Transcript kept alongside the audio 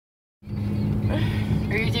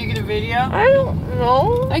Are you taking a video? I don't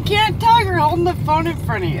know. I can't tell. You're holding the phone in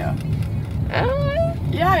front of you.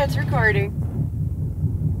 Yeah, it's recording.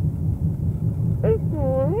 It's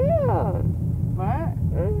weird. What?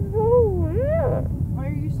 It's so weird. Why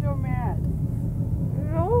are you so mad?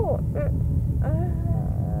 No,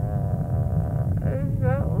 is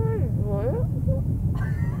that like lip?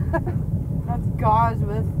 That's gauze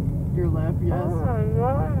with your lip, yes. Oh my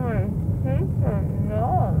god, my teeth are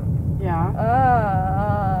numb. Yeah.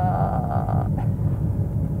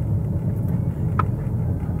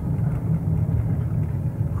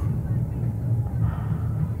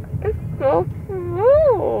 It's so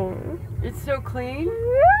smooth. It's so clean?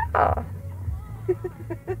 Yeah.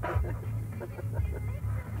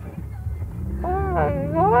 Oh my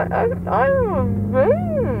god, I'm a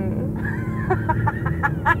baby.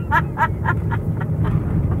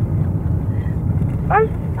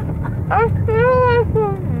 I feel like a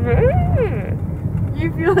baby. You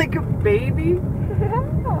feel like a baby?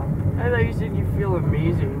 Yeah. I thought you said you feel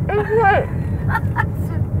amazing. It's like,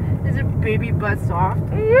 Is it baby butt soft?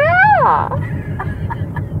 yeah.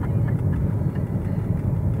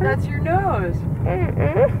 That's your nose.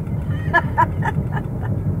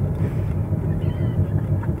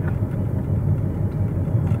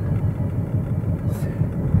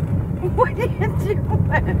 What are you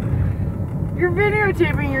doing? You're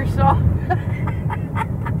videotaping yourself.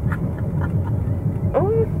 Oh,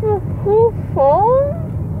 it's a cool phone.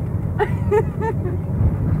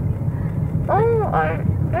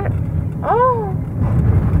 Oh.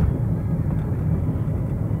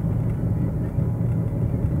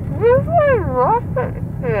 This is my rocket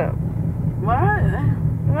ship. What?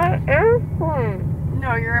 My airplane.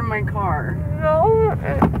 No, you're in my car. No,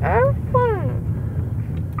 an airplane.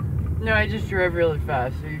 No, I just drove really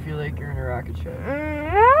fast, so you feel like you're in a rocket ship.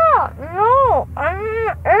 Yeah, no, I'm in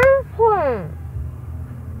an airplane.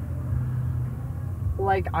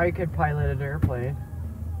 Like I could pilot an airplane.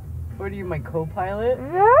 What are you, my co-pilot?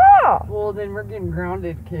 Yeah. Well, then we're getting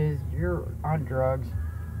grounded because you're on drugs.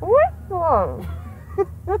 Which one?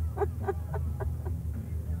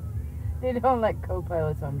 They don't let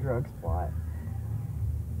co-pilots on drugs fly.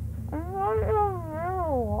 I don't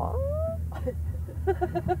know what.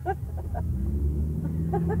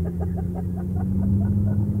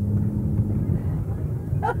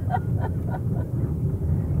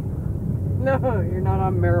 No, you're not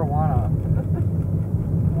on marijuana.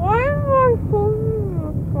 Why am I holding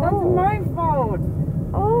the phone? That's my phone.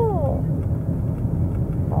 Oh.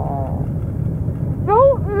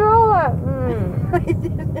 Don't yell at me. I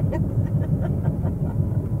didn't.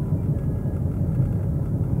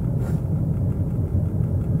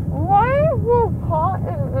 Why is there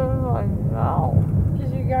cotton in my mouth?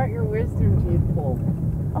 Because you got your wisdom teeth pulled.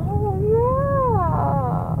 Oh, yeah.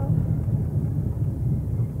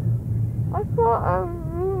 I thought I was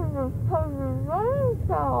doing the Tubby Bunny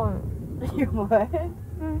challenge. You what?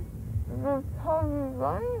 The Tubby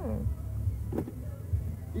Bunny.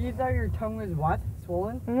 You thought your tongue was what?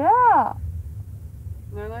 Swollen? Yeah.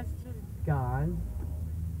 No, that's just gone.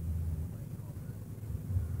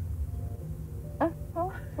 It's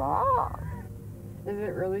so soft. Is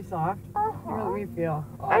it really soft? Here, let me feel.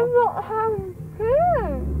 Oh. I don't have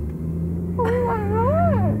teeth. Oh my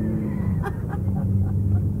god.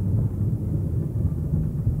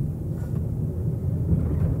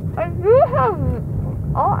 I do have.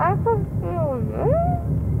 Oh, I can feel this.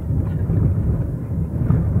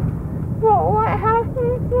 But what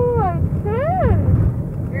happened to my chin?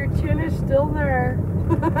 Your chin is still there.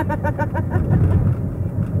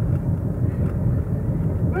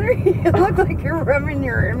 You look like you're rubbing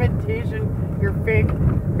your fake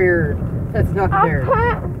beard. That's not there. I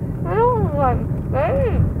can't feel my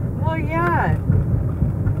face. Well, yeah.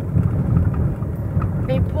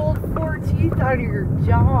 They pulled 4 teeth out of your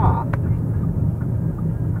jaw.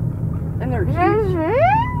 And they're huge.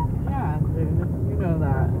 Yeah, dude. You know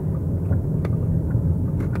that.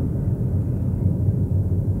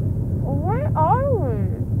 Where are we?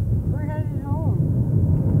 We're headed home.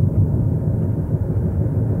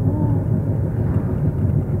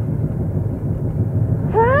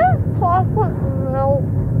 Can chocolate milk?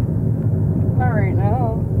 Not right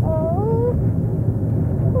now. Oh.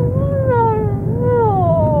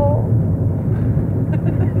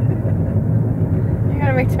 You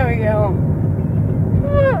gotta wait till we get home.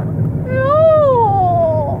 No.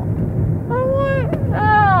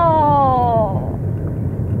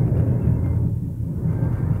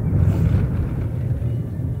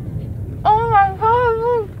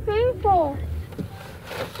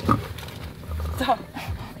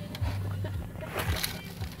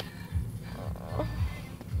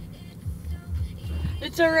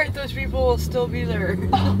 It's alright, those people will still be there. Okay.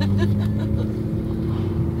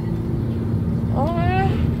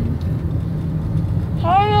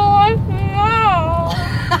 How do I feel?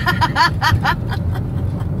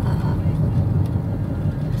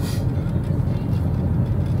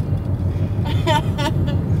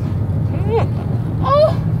 Oh,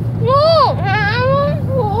 no, I'm on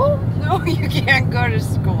school. No, you can't go to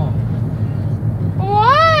school.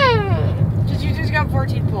 Why? Because you just got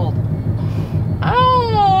 14 pulled. I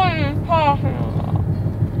don't know what you're talking about.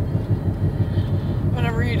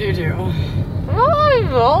 Whatever you do. No, I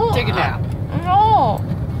don't. Take a nap. No.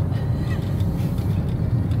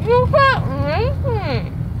 You can't make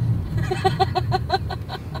me.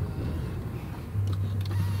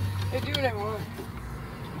 I do what I want.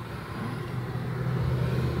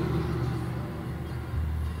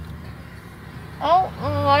 Oh,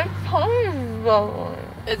 my tummy's bubbling.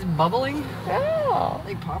 It's bubbling? Yeah.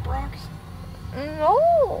 Like Pop Rocks?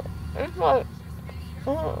 No. It's like...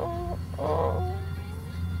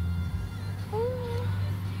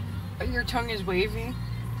 Your tongue is wavy?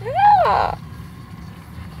 Yeah.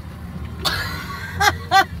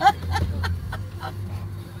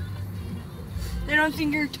 I don't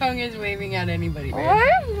think your tongue is waving at anybody, babe.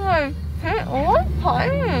 Where's my pen? What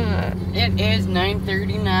time is it? It is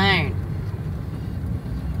 9:39.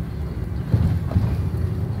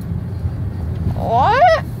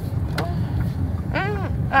 What?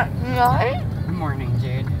 At night? Good morning,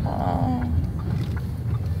 Jade.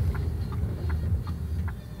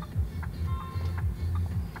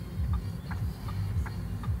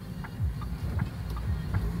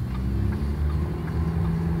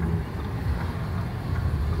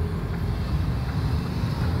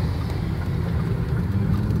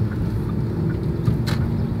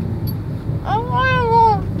 I want to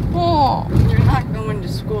go to school. You're not going to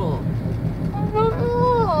school.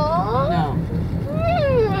 No.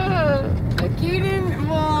 Keaton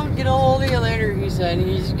will get a hold of you later, he said.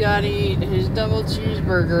 He's got to eat his double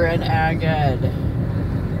cheeseburger at Agad.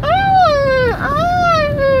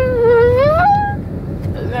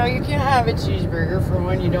 No, you can't have a cheeseburger for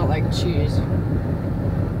when you don't like cheese.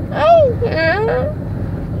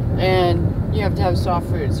 And you have to have soft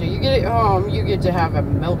food. So you get it home, you get to have a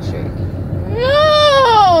milkshake.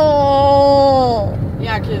 No!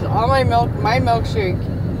 Yeah, because all my milkshake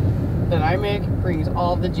that I make brings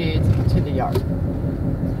all the Jades to the yard.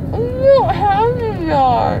 You don't have a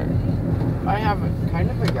yard. I have kind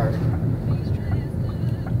of a yard.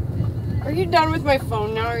 Are you done with my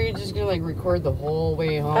phone now, or are you just gonna like record the whole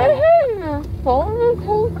way home? I had your phone this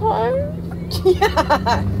whole time.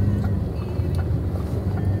 Yeah.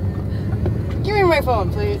 Give me my phone,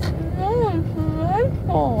 please. No, it's my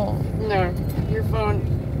phone. No, your phone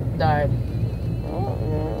died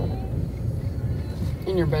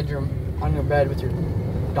in your bedroom, on your bed with your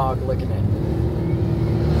dog licking it.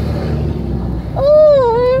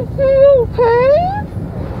 Oh, is she okay?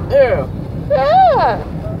 Ew. Yeah.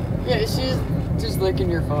 Yeah, she's just licking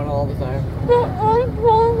your phone all the time. But my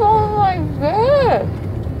phone's on my bed.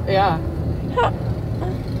 Yeah.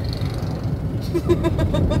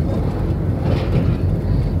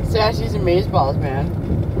 Sassy's amazeballs, man.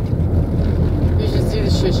 You should see the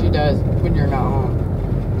shit she does when you're not home.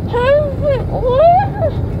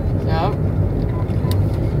 What? Yeah.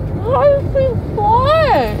 How does she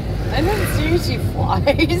fly? I didn't see she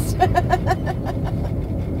flies.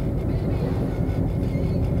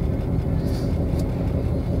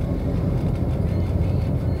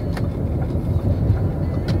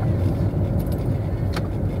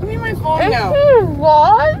 Give me my phone now. Is she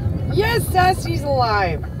alive? Yes, Sassy's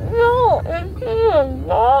alive. No, is she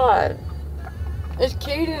alive? Is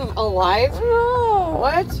Kaden alive? No.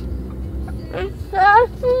 What? Is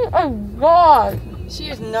Sassy a god? She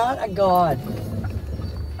is not a god.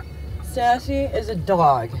 Sassy is a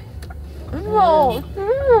dog. No, she's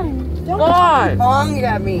a Don't god. honk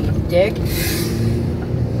at me, dick.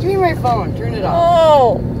 Give me my phone. Turn it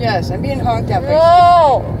off. No. Yes, I'm being honked at by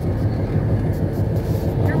No.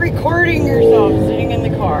 You're recording yourself sitting in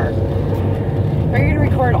the car. Are you gonna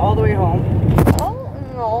record all the way home? Oh,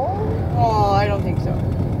 no. Oh, I don't think so.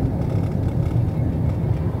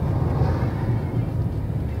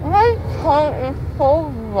 My tongue is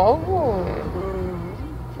so bubbly.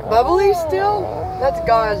 Bubbly still? That's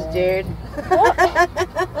gauze, Jade.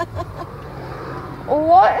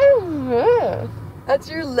 What is this? That's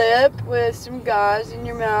your lip with some gauze in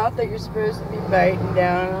your mouth that you're supposed to be biting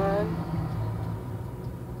down on.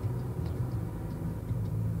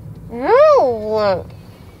 Your lip.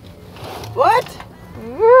 What?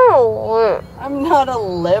 Your lip. I'm not a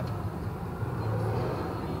lip.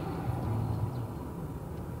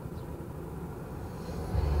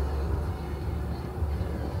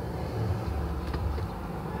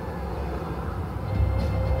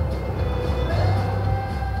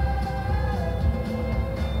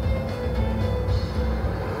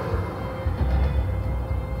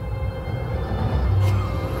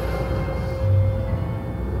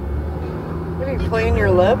 clean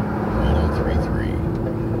your lip?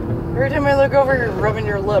 1033. Every time I look over, you're rubbing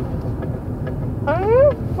your lip. Are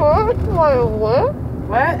you first my lip?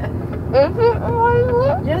 What? Is it my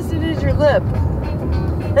lip? Yes, it is your lip.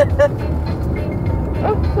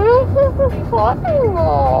 It feels like a funny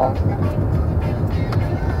ball.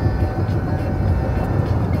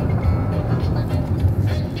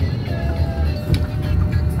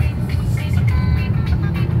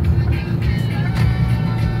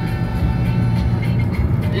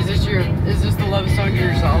 Is this the love song to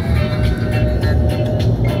yourself?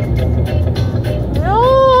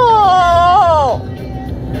 No!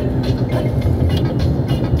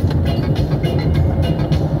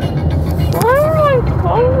 Why are my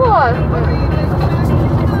sunglasses?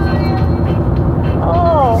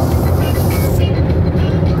 Oh.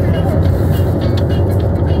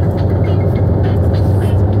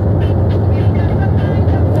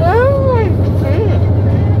 Where are my feet?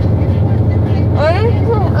 Are you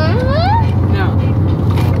still in there? No.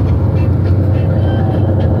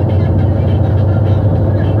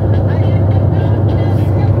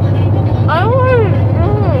 I want a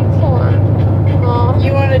unicorn.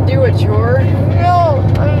 You want to do a chore? No,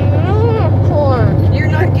 a unicorn. You're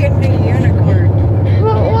not getting a unicorn.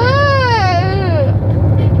 But why?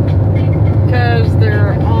 Because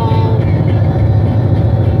they're all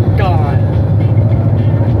gone.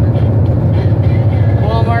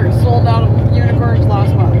 Walmart sold out of unicorns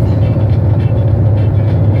last month.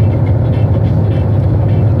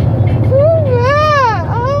 Who's that? I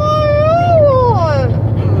want a unicorn.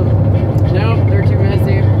 Nope, they're too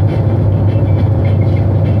messy.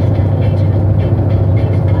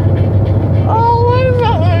 Oh, what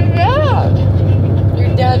about my dad?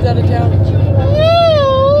 Your dad's out of town. No.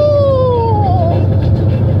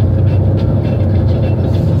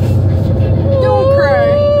 Don't cry.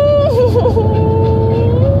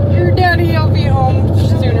 Your daddy will be home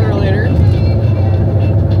sooner or later.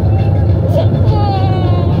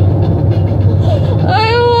 I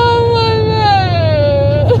want my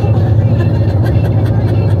dad.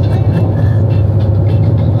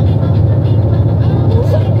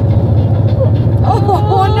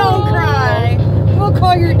 Oh, don't cry. We'll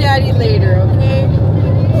call your daddy later, okay?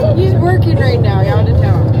 He's working right now, out of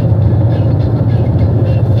town.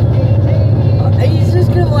 He's just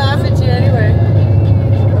gonna laugh at you anyway.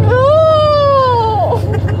 No.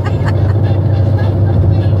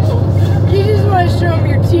 You just want to show him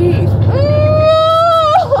your teeth.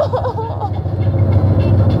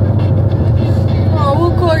 Oh,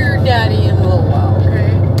 we'll call your daddy in a little while, okay?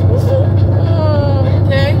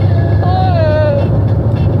 Okay?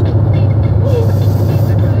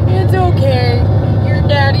 It's okay. Your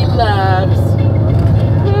daddy loves.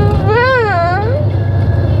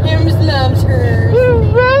 Him loves hers.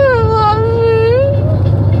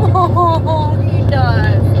 Oh, he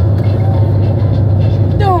does.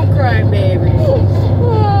 Don't cry, baby.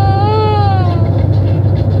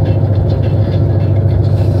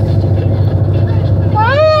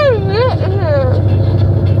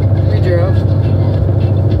 We drove.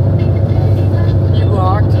 You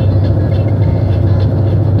walked.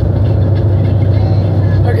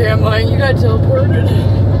 Okay, I'm lying. You got teleported.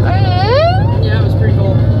 Yeah, it was pretty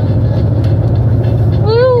cool.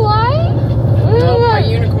 No, by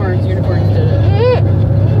unicorns. Unicorns did it.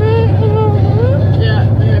 Yeah, yeah.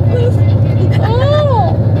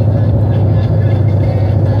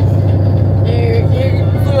 You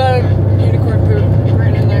flew out of unicorn poop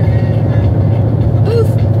right in there. Oof.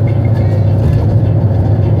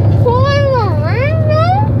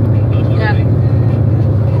 Yeah.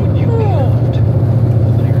 Would you be loved?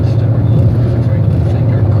 The nearest ever look. Trying to think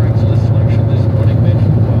our Craigslist selection this morning made a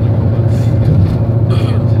while ago about Vegas.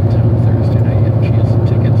 Kids in town Thursday night. You have a chance of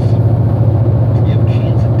tickets. You have a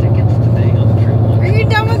chance of tickets today on the Trail Line. Are you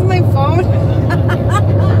done with my phone?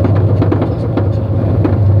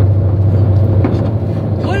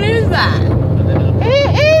 What is that?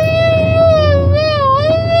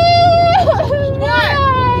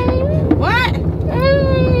 What?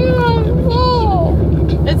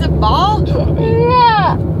 It's a ball?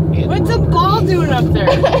 What's a ball doing up there?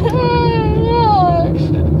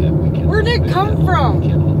 Where'd it come from?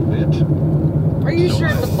 Are you sure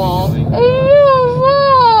it's a ball?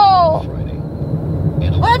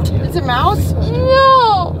 What? It's a mouse?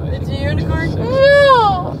 It's a unicorn?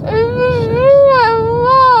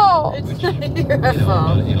 It's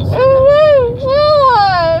not a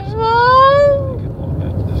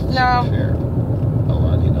UFO. No.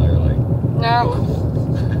 No.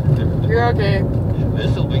 You're okay.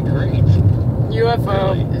 This'll be great.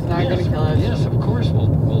 UFO is not going to kill us. Yes, of course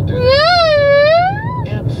we'll do that.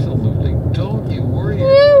 Absolutely. Don't you worry.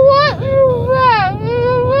 What is that?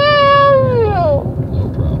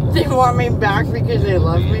 want me back because they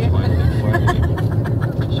love me?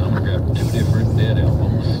 Summer got 2 different Dead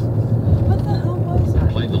albums. What the hell was that?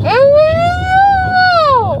 Played the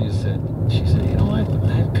she said, you know what?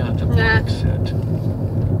 I've got the box set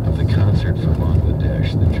of the concert for Along the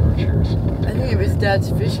Dash that George Harrison put I together. think it was Dad's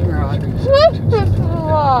fishing rod. What's this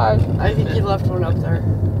rod? I think he left one up there.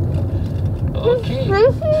 Okay, so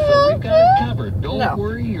we've got it covered. Don't No.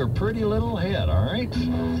 worry your pretty little head, all right?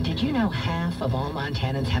 Did you know half of all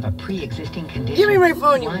Montanans have a pre-existing condition? Give me my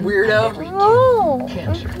phone, you One weirdo. of every 10. No,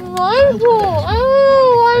 Cancer. it's my fault. I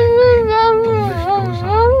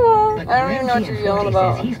I don't even know what you're yelling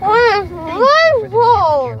about. He's What is my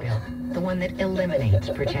fault? the one that eliminates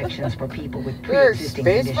protections for people with Your pre-existing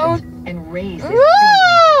space conditions phone? and raises No!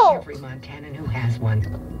 premiums for every Montanan who has one.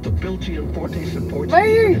 The Belgian Forte supports. Why are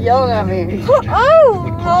you yelling at me? I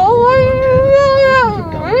don't know what you're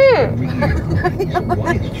So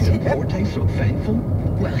why is Jim Forte so thankful?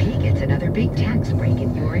 Well, he gets another big tax break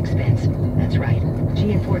at your expense. That's right.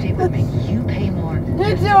 Gianforte would make you pay more.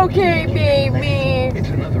 It's okay, baby. It's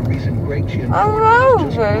another reason Greg I Gianforte love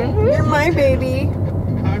is just baby. You're my baby.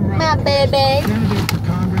 I'm My Rob, baby. candidate for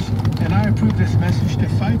Congress, and I approve this message to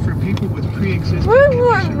fight for people with pre-existing Where's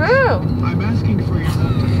my conditions. bill? I'm asking for your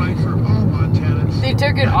vote to fight for all Montanans. They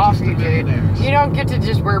took it not off just you, the Jade. millionaires. You don't get to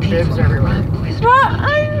just wear bibs everywhere. But I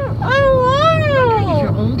want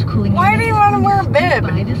Old cooling Why do you want to wear a bib?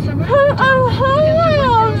 buy this summer? to. I'm hungry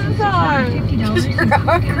all the time. Because you're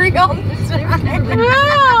hungry all the time.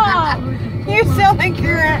 Yeah. You sound like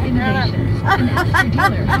you're at Innovations. An extra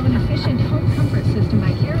dealer of an efficient home comfort system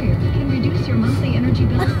by Carrier can reduce your monthly energy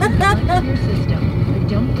bills and select your system. But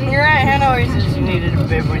don't wait. Your Aunt Hannah always said she needed a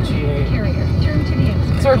bib when she ate. Carrier. Turn to the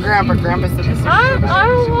expert. So her grandpa said the same I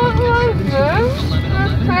want my this.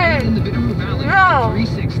 Okay. No.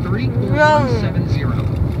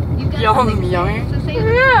 363-4170. You've got Yum, something yummy. to say?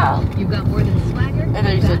 Yeah. You've got more than swagger. And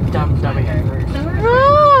then you said dumb dummy at first. Summer.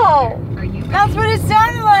 No. Are you ready? That's what it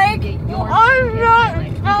sounded like. Get your I'm not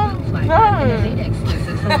dumb.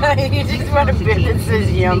 You just want a bib that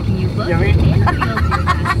says yum. Yummy.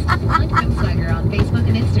 Like Boom Swagger on Facebook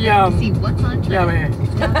and Instagram Yum. to see what's on trend. Yummy.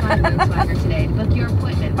 Stop by Boom Swagger today to book your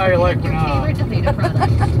appointment. How you like your me now? favorite Aveda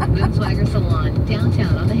products. Boom Swagger Salon,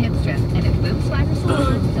 downtown on the Hip Strip, and at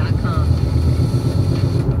boomswaggersalon.com.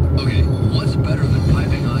 Okay, what's better than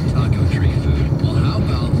piping hot taco treat food? Well, how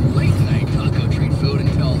about late night taco treat food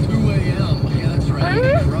until 2 a.m.? Yeah, that's right.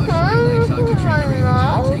 Crush late night taco treat food.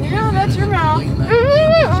 Yeah, that's your mouth.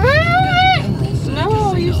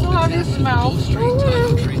 No, you still have your mouth.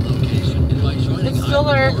 It's still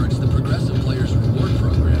there. The Progressive Players Reward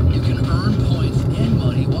Program. You can earn points and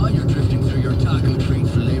money while you're drifting through your taco treat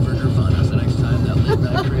flavor nirvana. So next time that late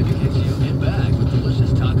night craving hits you, get back with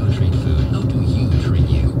delicious taco treat food. How do you treat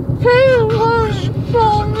you?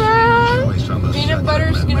 Peanut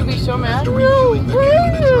butter's gonna be so mad. No,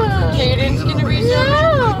 Caden's gonna be so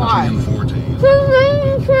mad. Why?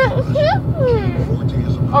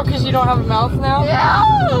 Oh, because you don't have a mouth now?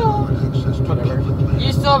 Whatever.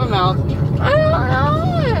 You still have a mouth.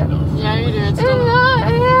 Yeah, you do. It's still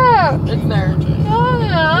It's there.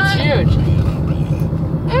 It's huge.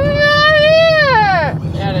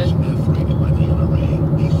 Yeah, it is.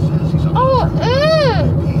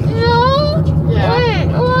 Yeah.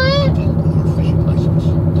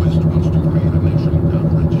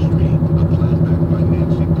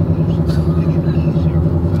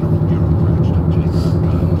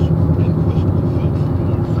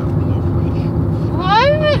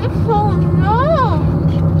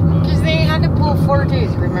 Because they had to pull 4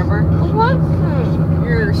 teeth, remember?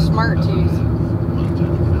 Your smart teeth.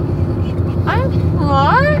 I'm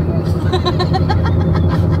smart.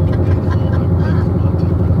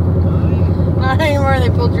 Not anymore, they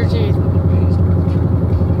pulled your teeth.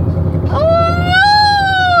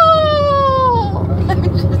 I'm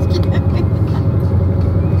just kidding.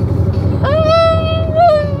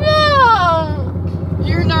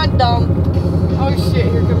 You're not dumb. Oh shit,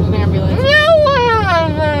 here comes an ambulance.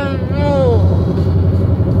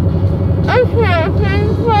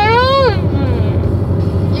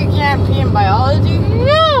 You can't pee in biology?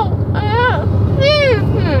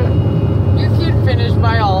 You can finish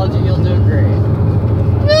biology, you'll do great.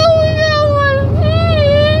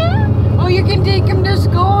 Oh, you can take him to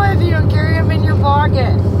school with you and carry him in your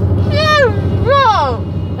pocket.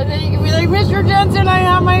 And then you can be like, Mr. Jensen, I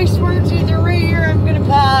have my squirt teeth, they're right here, I'm gonna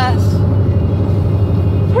pass.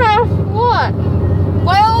 What?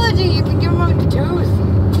 Biology, you can give him a tooth.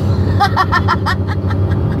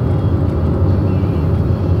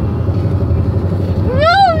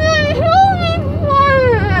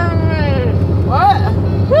 What?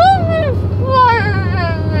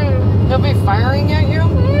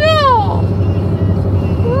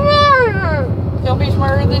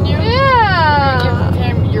 than you? Yeah. Give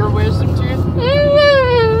him your wisdom tooth? He's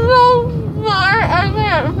so smart. I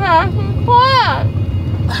can't pass his class.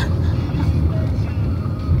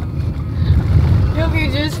 You'll be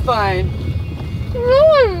just fine. No,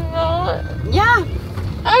 I'm not. Yeah,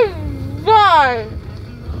 I'm done.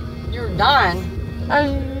 you're done.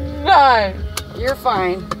 I'm done. You're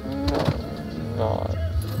fine. No.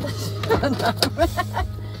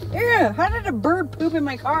 Ew, how did a bird poop in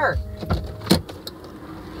my car?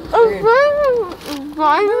 A bird Poop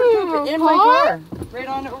in my car. Right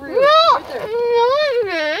on over here. No, Right there. no, it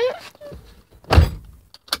isn't.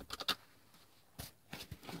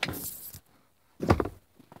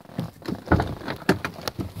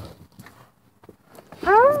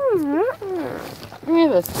 Give me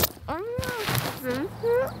this. I'm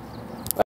not